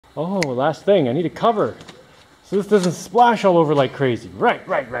Oh, last thing, I need a cover. So this doesn't splash all over like crazy. Right.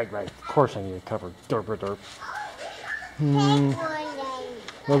 Of course I need a cover. Derp.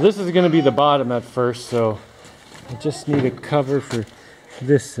 Well, this is going to be the bottom at first, so I just need a cover for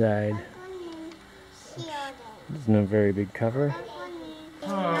this side. This isn't a very big cover.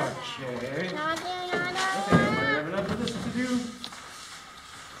 Okay. I think I might have enough of this to do.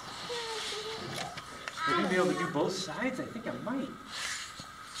 We're going to be able to do both sides? I think I might.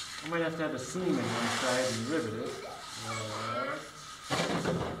 I might have to have a seam in one side and rivet it.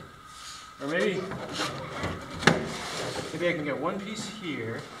 Or maybe I can get one piece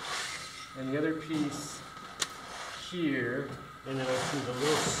here and the other piece here, and then I see the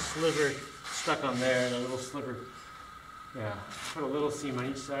little sliver stuck on there and a little sliver. Yeah, put a little seam on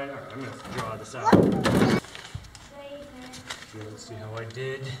each side. All right, I'm going to have to draw this out. Okay, let's see how I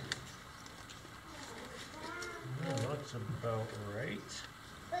did. Yeah, that's about right.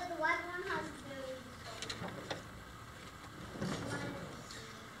 But the white one has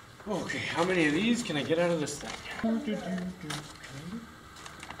Okay, how many of these can I get out of this thing? I think I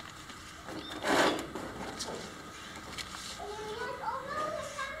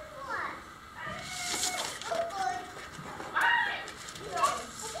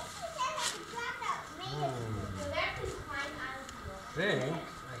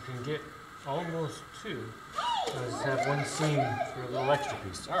can get almost two. I just have one seam for a little extra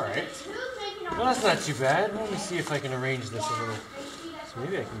piece. All right. Well, that's not too bad. Let me see if I can arrange this a little. So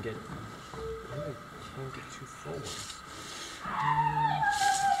maybe I can get. Maybe I can't get two full ones.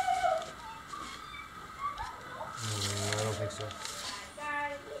 I don't think so.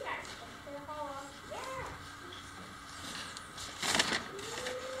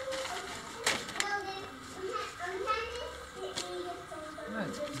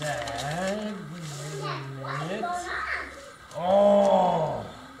 Not bad. Wait a minute. Oh,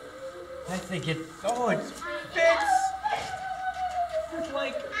 I think it. Oh, it fits. With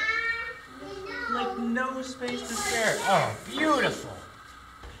like no space to spare. Oh, beautiful.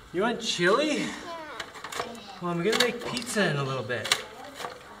 You want chili? Well, I'm gonna make pizza in a little bit.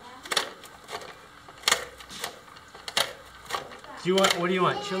 What do you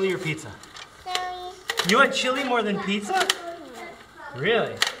want, chili or pizza? Chili. You want chili more than pizza?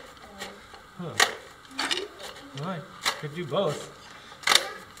 Really? Huh. Well, I could do both.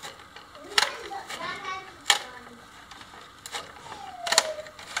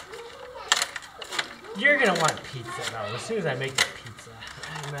 You're gonna want pizza though, as soon as I make the pizza.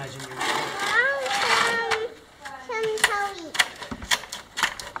 I imagine you're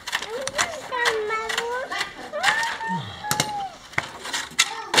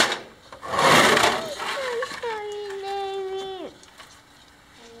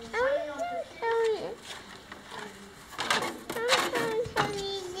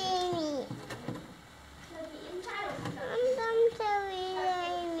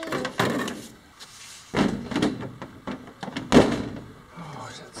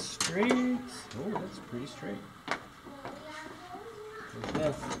straight. Oh, that's pretty straight. There's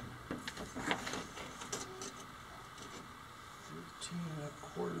that. 13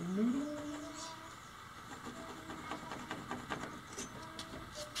 1/4 noodles.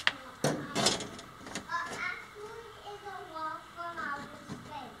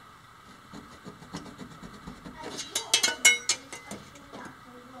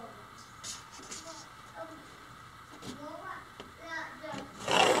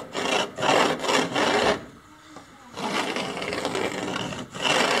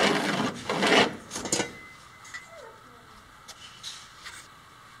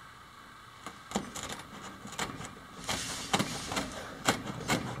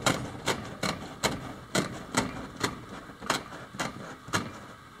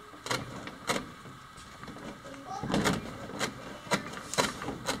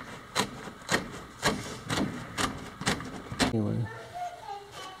 Anyway.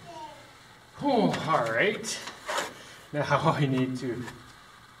 Oh, all right. Now I need to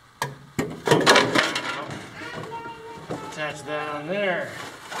attach that on there.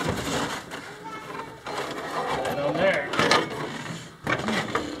 And on there.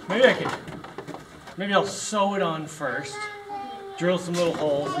 Maybe I'll sew it on first. Drill some little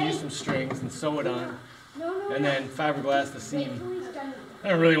holes, use some strings, and sew it on. And then fiberglass the seam. I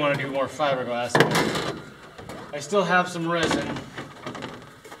don't really want to do more fiberglass, but I still have some resin.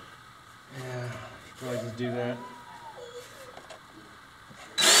 Yeah, probably just do that.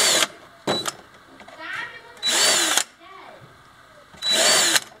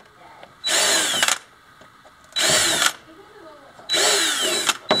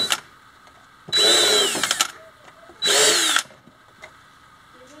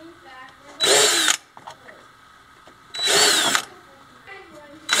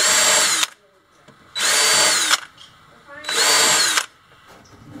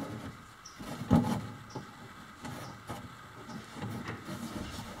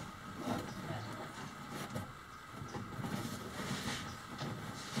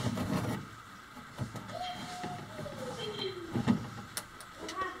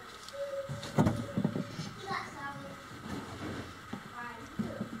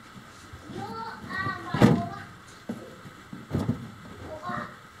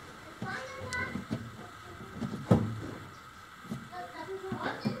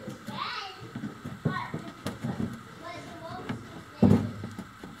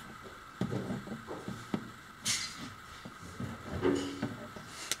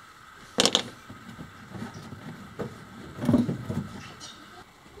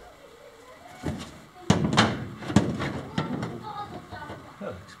 That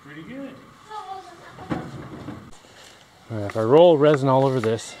looks pretty good. Alright, if I roll resin all over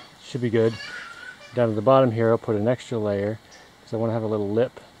this, it should be good. Down at the bottom here, I'll put an extra layer because I want to have a little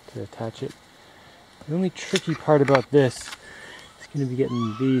lip to attach it. The only tricky part about this is going to be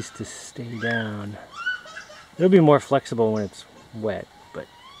getting these to stay down. It'll be more flexible when it's wet, but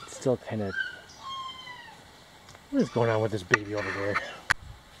it's still kind of... What is going on with this baby over there?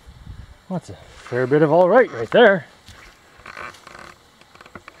 Well, that's a fair bit of all right there.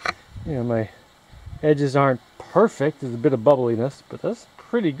 You know, my edges aren't perfect. There's a bit of bubbliness, but that's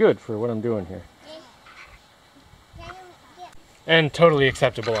pretty good for what I'm doing here. And totally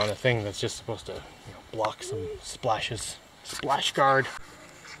acceptable on a thing that's just supposed to, block some splashes. Splash guard.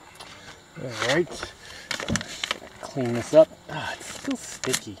 Alright. Clean this up. Ah, it's still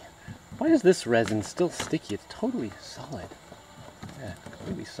sticky. Why is this resin still sticky? It's totally solid. Yeah,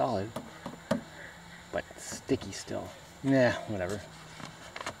 completely solid. But sticky still. Nah, whatever.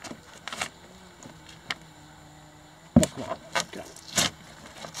 Oh, come on. Go.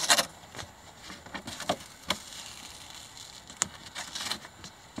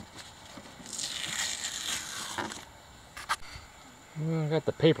 Well, I got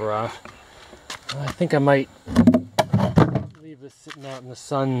the paper off. I think I might leave this sitting out in the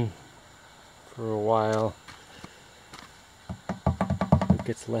sun for a while. It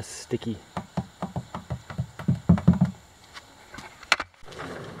gets less sticky.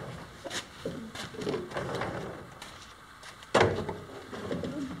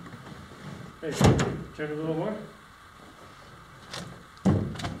 Hey, turn it a little more.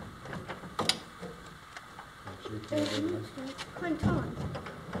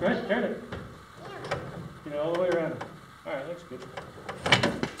 Good, turn it. Get it all the way around. Alright, looks good.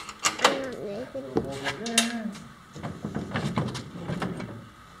 Over there.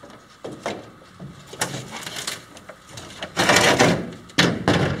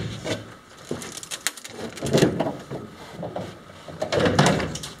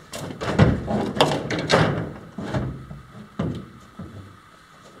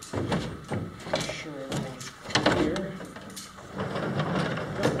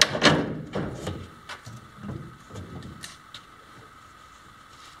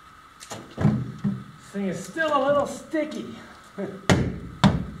 This thing is still a little sticky.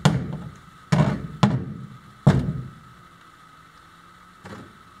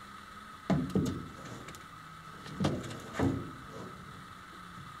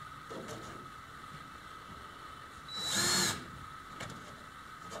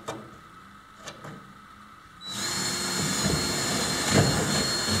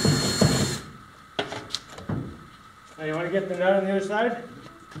 Now you want to get the nut on the other side?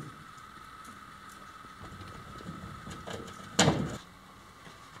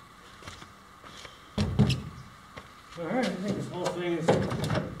 Alright, I think this whole thing is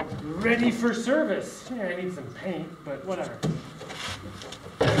ready for service. Yeah, I need some paint, but whatever.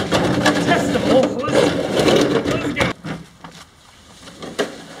 Testable. Let's go.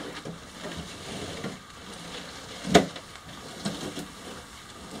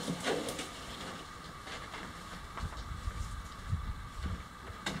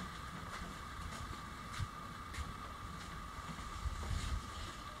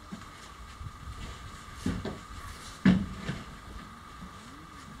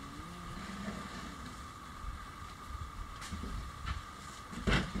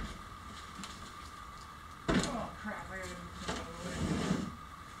 Oh crap, I gotta